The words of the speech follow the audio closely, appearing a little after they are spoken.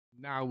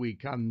Now we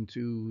come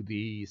to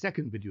the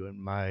second video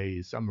in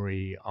my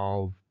summary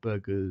of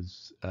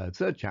Berger's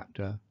third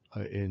chapter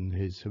in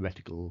his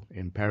Heretical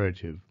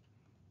Imperative,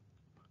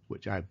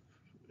 which I've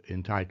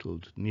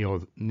entitled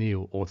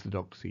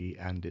Neo-Orthodoxy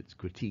and its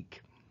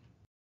Critique.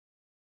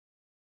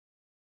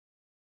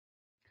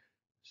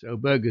 So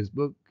Berger's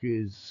book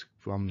is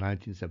from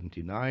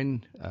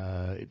 1979.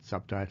 It's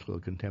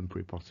subtitled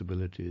Contemporary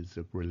Possibilities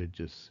of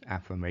Religious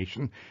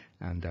Affirmation.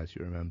 And as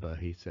you remember,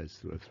 he says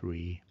there are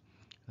three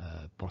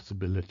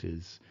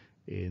possibilities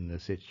in a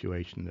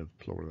situation of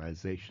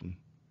pluralization.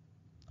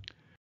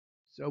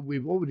 So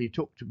we've already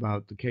talked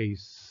about the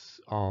case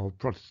of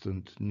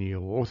Protestant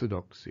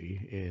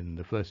neo-orthodoxy in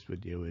the first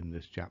video in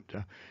this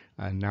chapter,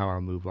 and now I'll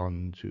move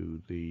on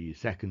to the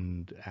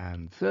second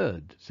and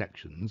third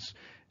sections,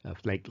 a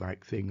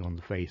flake-like thing on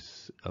the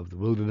face of the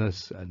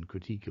wilderness and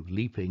critique of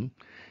leaping.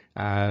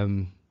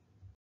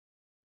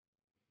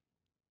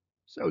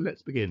 So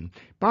let's begin.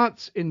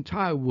 Barth's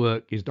entire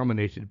work is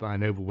dominated by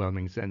an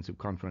overwhelming sense of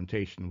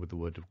confrontation with the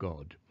Word of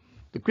God.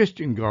 The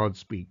Christian God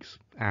speaks,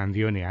 and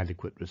the only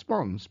adequate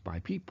response by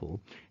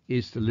people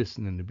is to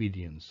listen in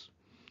obedience.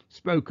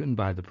 Spoken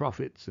by the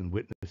prophets and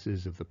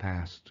witnesses of the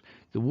past,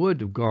 the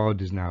Word of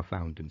God is now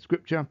found in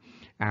Scripture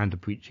and the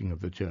preaching of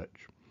the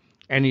Church.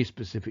 Any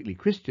specifically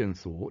Christian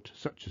thought,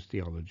 such as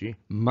theology,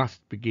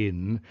 must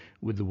begin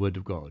with the Word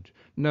of God.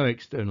 No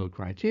external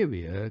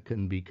criteria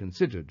can be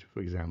considered, for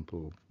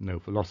example, no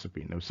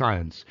philosophy, no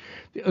science.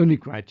 The only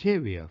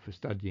criteria for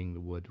studying the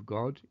Word of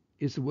God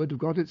is the Word of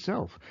God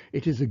itself.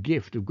 It is a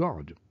gift of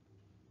God.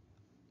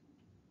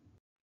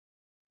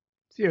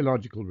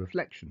 Theological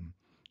reflection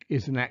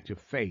is an act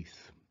of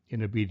faith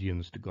in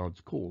obedience to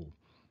God's call.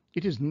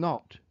 It is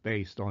not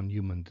based on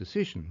human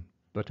decision,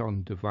 but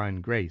on divine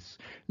grace.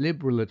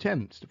 Liberal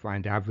attempts to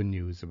find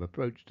avenues of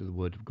approach to the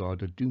Word of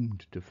God are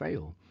doomed to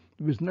fail.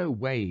 There is no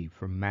way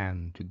from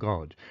man to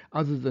God,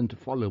 other than to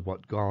follow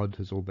what God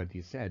has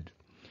already said.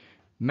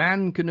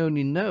 Man can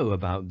only know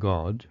about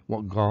God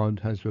what God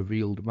has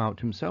revealed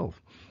about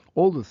himself.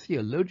 All the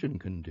theologian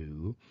can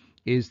do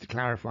is to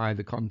clarify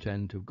the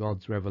content of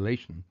God's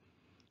revelation.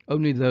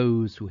 Only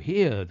those who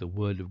hear the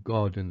Word of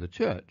God in the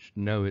Church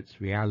know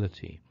its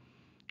reality.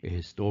 A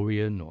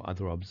historian or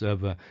other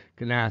observer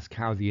can ask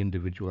how the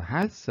individual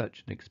has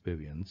such an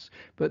experience,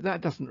 but that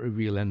doesn't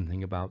reveal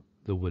anything about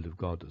the Word of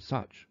God as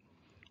such.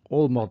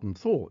 All modern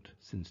thought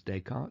since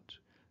Descartes,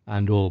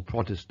 and all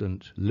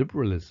Protestant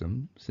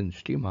liberalism since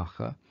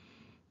Schumacher,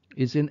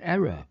 is in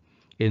error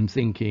in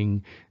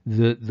thinking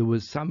that there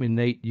was some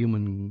innate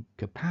human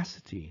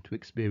capacity to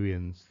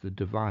experience the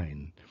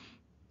divine.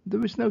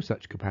 There is no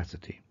such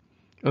capacity.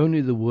 Only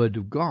the Word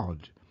of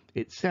God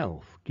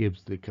itself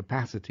gives the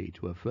capacity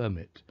to affirm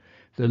it.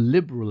 The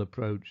liberal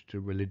approach to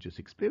religious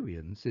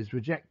experience is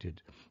rejected.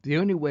 The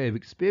only way of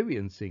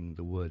experiencing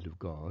the Word of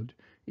God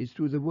is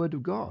through the Word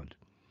of God.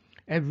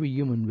 Every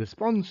human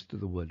response to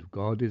the Word of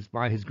God is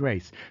by His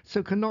grace,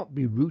 so cannot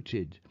be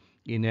rooted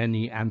in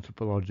any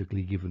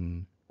anthropologically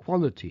given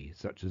quality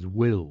such as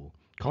will,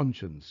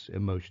 conscience,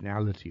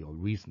 emotionality, or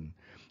reason.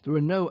 There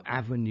are no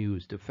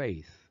avenues to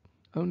faith,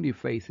 only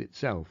faith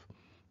itself,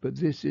 but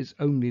this is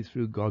only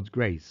through God's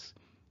grace,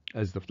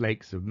 as the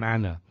flakes of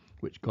manna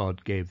which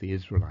God gave the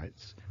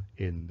Israelites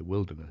in the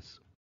wilderness.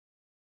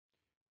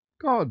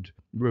 God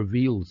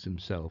reveals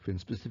himself in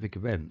specific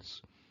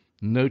events,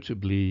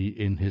 notably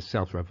in his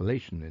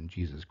self-revelation in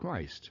Jesus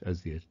Christ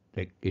as the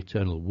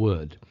eternal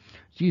Word.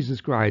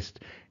 Jesus Christ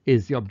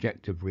is the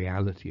objective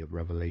reality of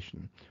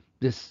revelation.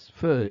 This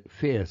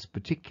fierce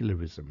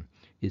particularism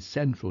is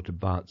central to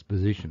Barth's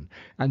position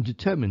and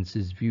determines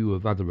his view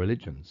of other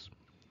religions.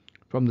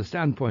 From the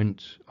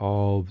standpoint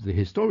of the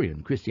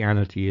historian,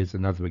 Christianity is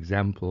another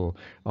example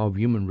of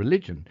human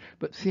religion,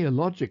 but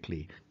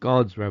theologically,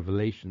 God's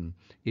revelation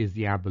is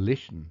the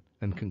abolition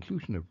and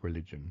conclusion of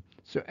religion.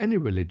 So any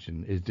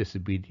religion is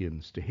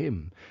disobedience to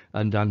him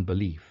and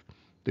unbelief.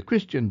 The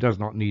Christian does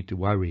not need to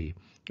worry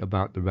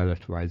about the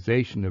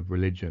relativization of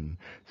religion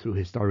through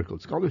historical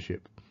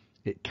scholarship.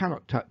 It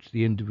cannot touch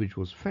the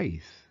individual's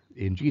faith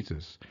in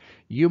Jesus.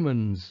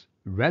 Humans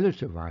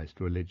relativized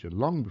religion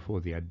long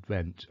before the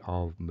advent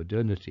of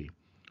modernity.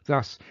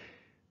 Thus,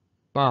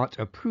 Barth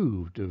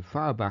approved of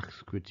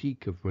Feuerbach's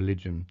critique of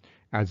religion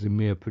as a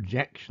mere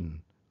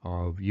projection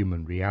of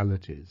human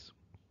realities.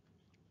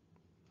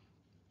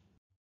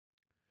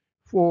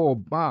 For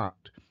Barth,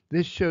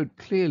 this showed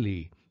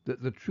clearly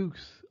that the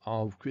truth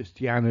of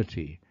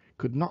Christianity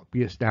could not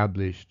be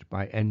established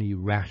by any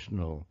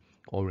rational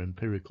or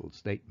empirical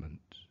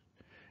statement.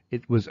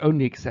 It was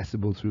only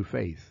accessible through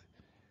faith.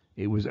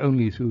 It was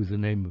only through the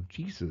name of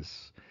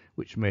Jesus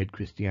which made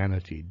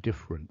Christianity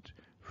different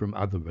from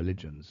other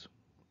religions.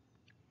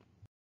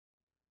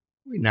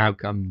 We now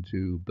come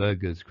to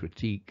Berger's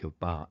critique of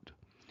Barth.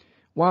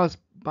 Whilst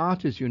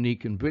Barth is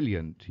unique and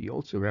brilliant, he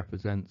also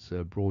represents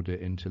a broader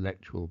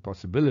intellectual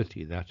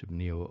possibility, that of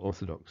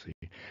neo-orthodoxy.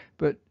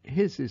 But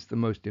his is the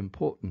most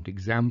important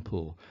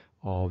example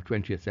of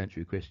 20th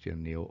century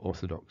Christian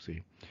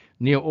neo-orthodoxy.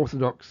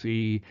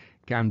 Neo-orthodoxy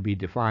can be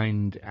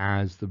defined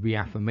as the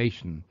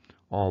reaffirmation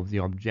of the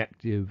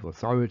objective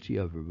authority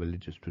of a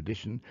religious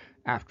tradition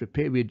after a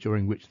period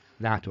during which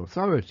that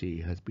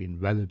authority has been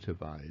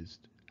relativized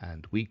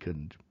and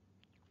weakened.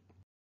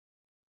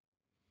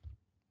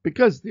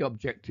 Because the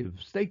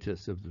objective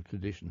status of the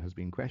tradition has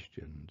been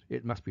questioned,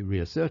 it must be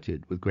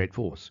reasserted with great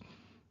force.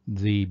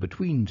 The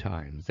between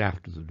times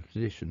after the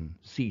tradition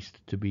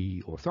ceased to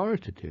be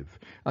authoritative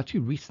are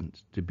too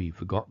recent to be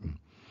forgotten.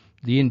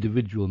 The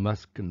individual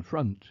must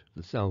confront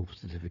the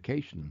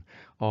self-certification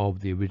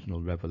of the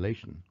original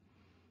revelation.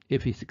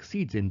 If he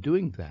succeeds in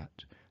doing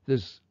that,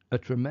 there's a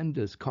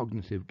tremendous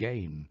cognitive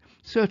gain.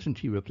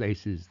 Certainty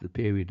replaces the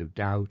period of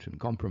doubt and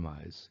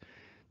compromise.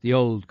 The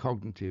old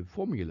cognitive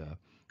formula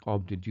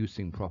of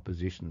deducing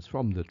propositions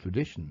from the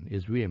tradition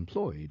is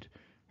re-employed,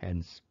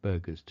 hence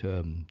Berger's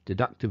term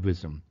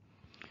deductivism.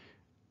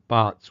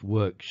 Barth's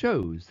work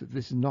shows that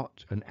this is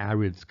not an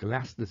arid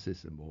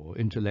scholasticism or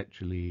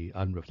intellectually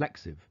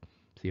unreflexive.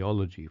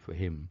 Theology, for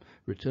him,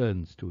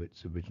 returns to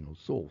its original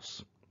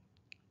source.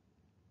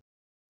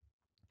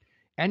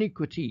 Any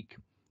critique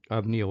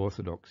of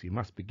neo-orthodoxy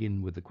must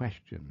begin with the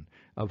question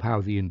of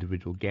how the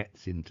individual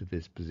gets into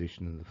this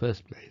position in the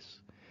first place.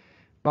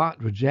 Barth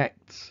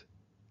rejects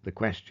the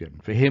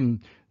question. For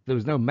him, there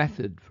was no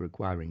method for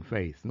acquiring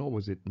faith, nor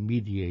was it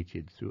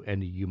mediated through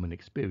any human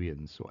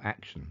experience or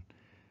action.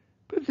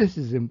 But this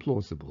is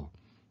implausible.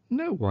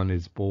 No one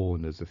is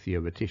born as a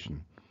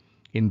theoretician.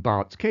 In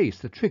Barth's case,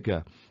 the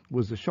trigger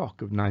was the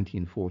shock of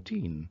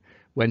 1914,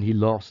 when he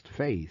lost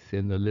faith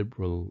in the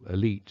liberal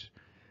elite.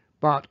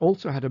 Barth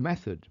also had a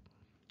method.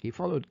 He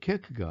followed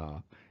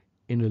Kierkegaard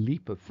in a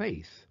leap of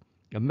faith,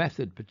 a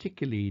method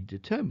particularly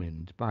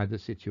determined by the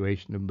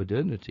situation of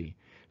modernity.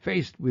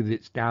 Faced with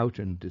its doubt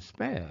and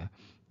despair,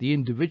 the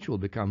individual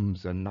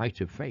becomes a knight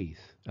of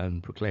faith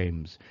and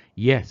proclaims,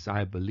 "Yes,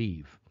 I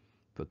believe."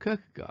 For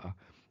Kierkegaard,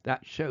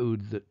 that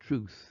showed that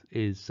truth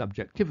is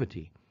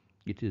subjectivity.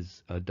 It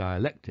is a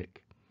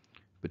dialectic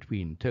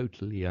between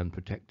totally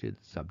unprotected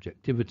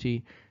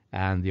subjectivity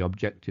and the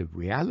objective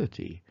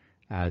reality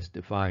as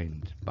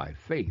defined by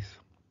faith.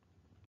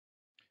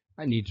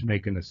 I need to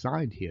make an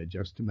aside here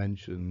just to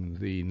mention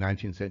the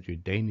 19th century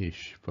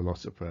Danish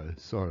philosopher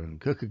Søren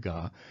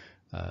Kierkegaard,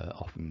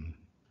 often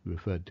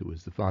referred to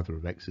as the father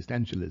of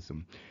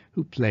existentialism,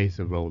 who plays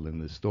a role in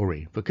this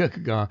story. For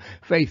Kierkegaard,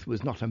 faith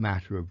was not a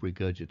matter of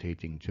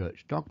regurgitating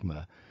church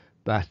dogma,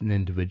 but an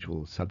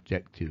individual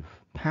subjective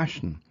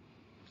passion.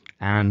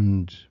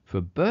 And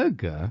for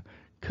Berger,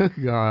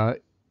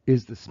 Kierkegaard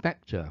is the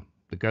spectre,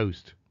 the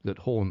ghost that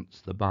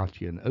haunts the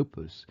Barthian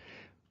opus.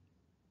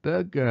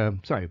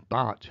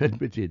 Barth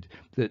admitted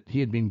that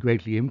he had been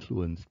greatly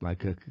influenced by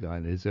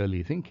Kierkegaard in his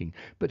early thinking,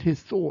 but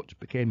his thought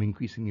became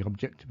increasingly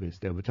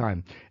objectivist over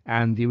time,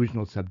 and the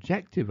original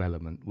subjective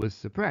element was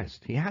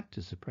suppressed. He had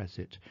to suppress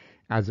it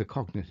as a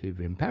cognitive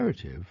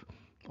imperative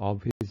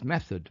of his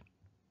method.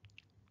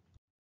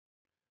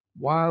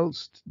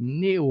 Whilst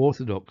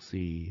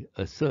neo-orthodoxy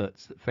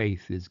asserts that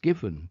faith is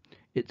given,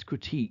 its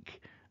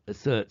critique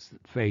asserts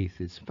that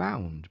faith is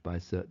found by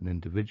certain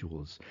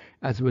individuals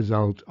as a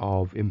result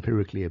of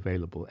empirically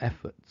available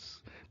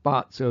efforts.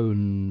 Barth's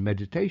own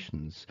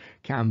meditations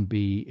can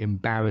be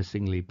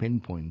embarrassingly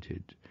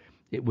pinpointed.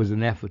 It was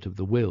an effort of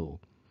the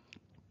will.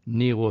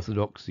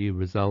 Neo-orthodoxy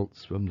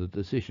results from the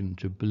decision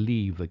to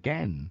believe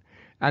again,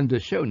 and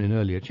as shown in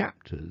earlier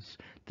chapters,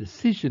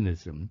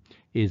 decisionism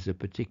is a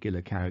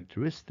particular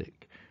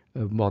characteristic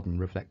of modern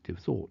reflective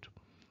thought.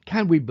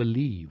 Can we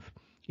believe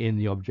in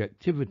the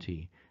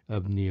objectivity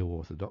of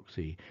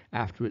neo-orthodoxy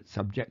after its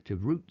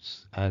subjective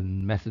roots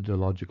and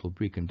methodological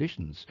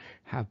preconditions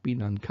have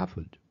been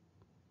uncovered?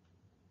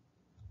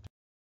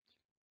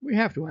 We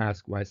have to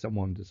ask why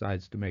someone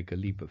decides to make a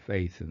leap of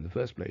faith in the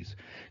first place.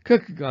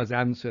 Kierkegaard's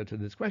answer to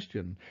this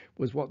question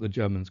was what the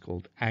Germans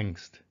called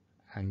angst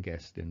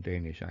in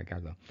Danish, I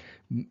gather.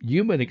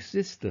 Human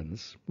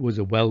existence was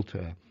a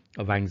welter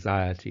of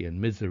anxiety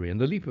and misery, and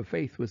the leap of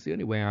faith was the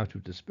only way out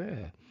of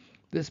despair.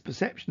 This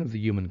perception of the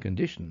human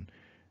condition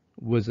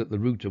was at the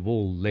root of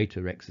all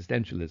later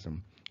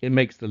existentialism. It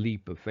makes the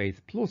leap of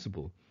faith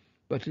plausible,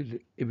 but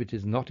if it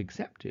is not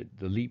accepted,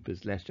 the leap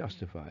is less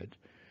justified.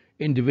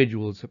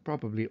 Individuals have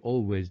probably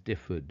always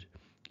differed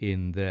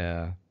in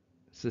their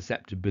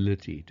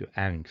susceptibility to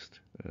angst,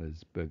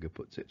 as Berger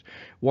puts it.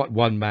 What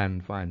one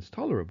man finds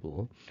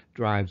tolerable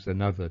drives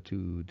another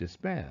to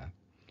despair.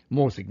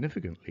 More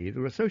significantly,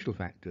 there are social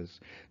factors.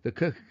 The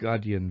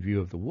Kierkegaardian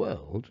view of the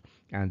world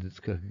and its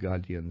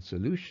Kierkegaardian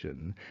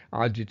solution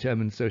are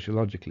determined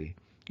sociologically.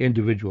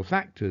 Individual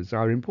factors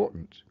are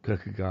important.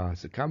 Kierkegaard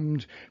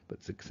succumbed,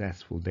 but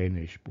successful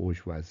Danish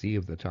bourgeoisie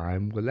of the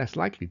time were less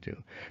likely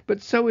to.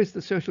 But so is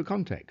the social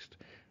context.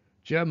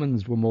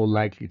 Germans were more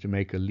likely to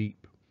make a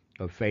leap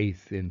of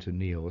faith into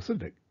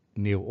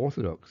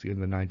neo-orthodoxy in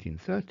the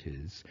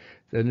 1930s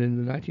than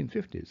in the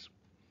 1950s.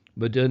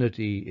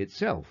 Modernity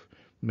itself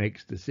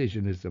makes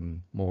decisionism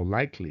more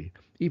likely,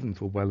 even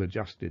for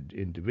well-adjusted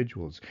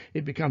individuals.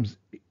 It becomes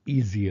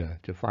easier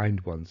to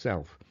find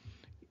oneself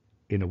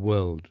in a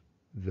world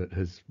that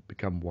has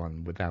become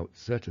one without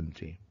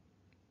certainty.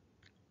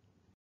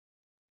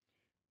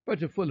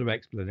 But a fuller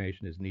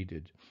explanation is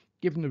needed.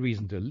 Given the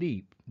reason to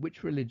leap,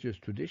 which religious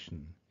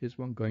tradition is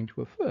one going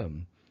to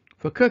affirm?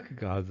 For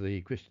Kierkegaard,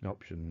 the Christian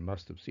option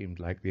must have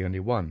seemed like the only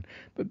one,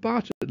 but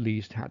Barth at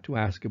least had to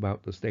ask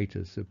about the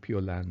status of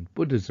Pure Land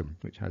Buddhism,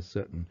 which has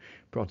certain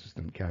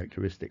Protestant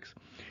characteristics.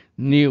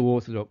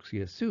 Neo-orthodoxy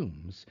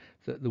assumes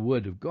that the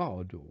Word of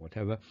God, or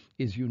whatever,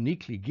 is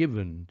uniquely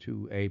given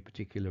to a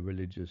particular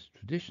religious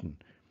tradition.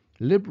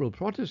 Liberal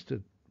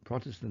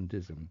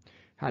Protestantism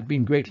had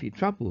been greatly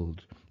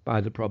troubled by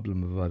the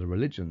problem of other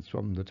religions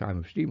from the time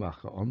of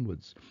Schleiermacher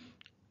onwards.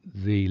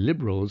 The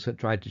liberals had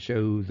tried to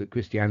show that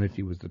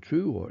Christianity was the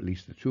true, or at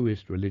least the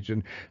truest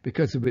religion,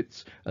 because of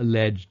its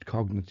alleged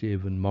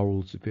cognitive and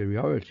moral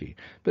superiority.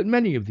 But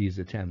many of these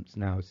attempts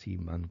now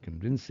seem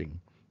unconvincing,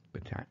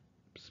 perhaps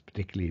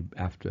particularly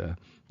after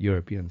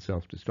European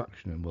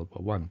self-destruction in World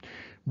War I.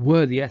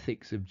 Were the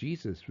ethics of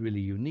Jesus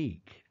really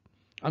unique?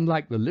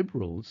 Unlike the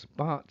liberals,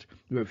 Barth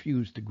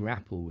refused to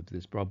grapple with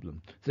this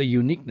problem. The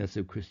uniqueness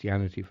of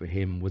Christianity for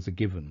him was a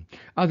given.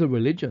 Other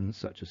religions,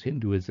 such as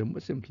Hinduism, were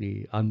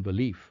simply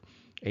unbelief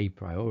a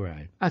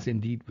priori, as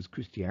indeed was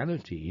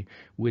Christianity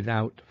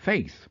without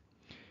faith.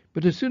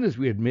 But as soon as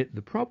we admit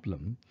the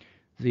problem,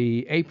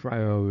 the a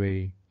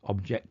priori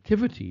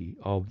objectivity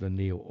of the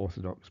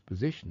neo-orthodox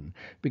position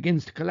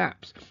begins to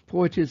collapse,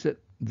 for it is at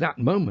that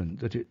moment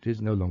that it is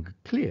no longer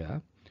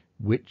clear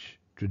which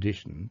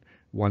tradition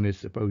one is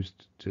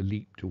supposed to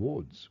leap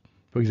towards.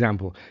 For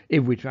example,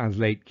 if we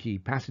translate key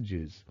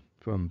passages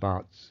from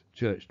Barth's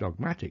church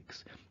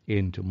dogmatics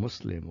into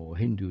Muslim or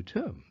Hindu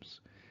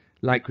terms,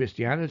 like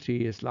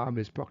Christianity, Islam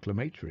is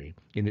proclamatory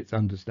in its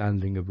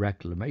understanding of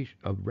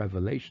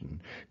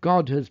revelation.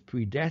 God has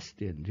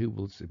predestined who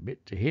will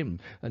submit to him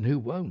and who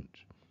won't.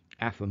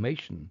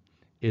 Affirmation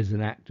is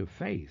an act of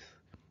faith.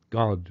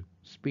 God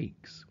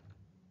speaks.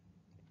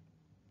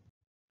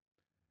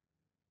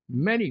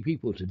 Many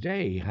people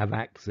today have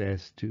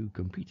access to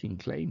competing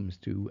claims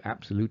to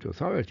absolute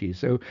authority,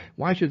 so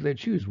why should they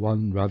choose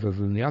one rather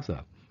than the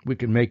other? We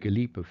can make a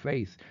leap of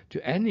faith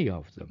to any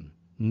of them.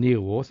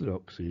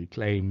 Neo-orthodoxy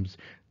claims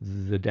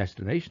the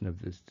destination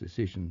of this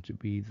decision to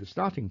be the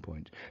starting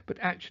point, but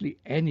actually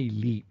any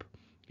leap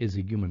is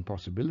a human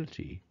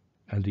possibility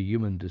and a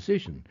human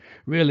decision.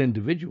 Real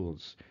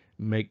individuals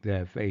make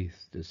their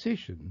faith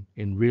decision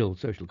in real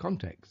social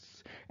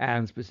contexts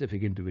and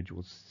specific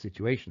individual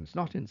situations,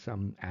 not in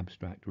some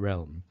abstract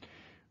realm.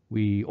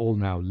 We all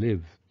now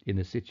live in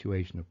a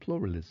situation of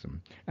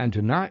pluralism, and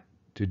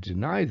to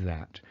deny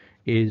that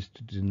is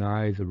to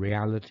deny the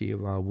reality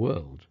of our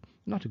world.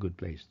 Not a good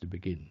place to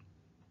begin.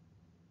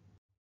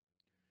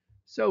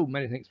 So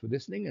many thanks for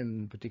listening,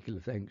 and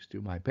particular thanks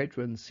to my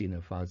patrons, Sina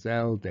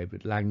Farzel,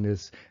 David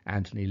Langnes,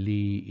 Anthony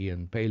Lee,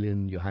 Ian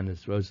Palin,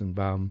 Johannes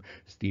Rosenbaum,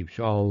 Steve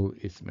Scholl,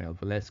 Ismail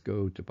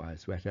Valesco,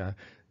 Tobias Wetter,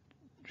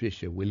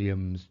 Tricia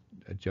Williams,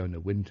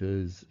 Jonah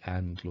Winters,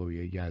 and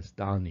Gloria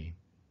Yazdani.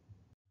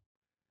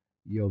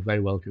 You're very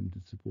welcome to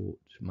support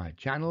my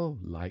channel,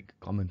 like,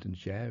 comment and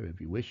share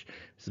if you wish.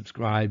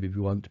 Subscribe if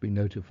you want to be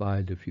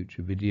notified of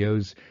future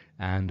videos,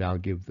 and I'll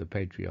give the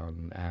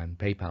Patreon and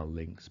PayPal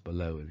links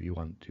below if you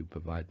want to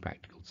provide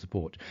practical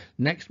support.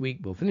 Next week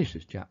we'll finish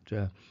this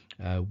chapter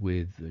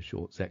with a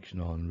short section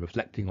on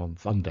reflecting on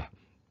thunder.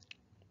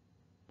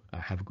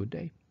 Have a good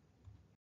day.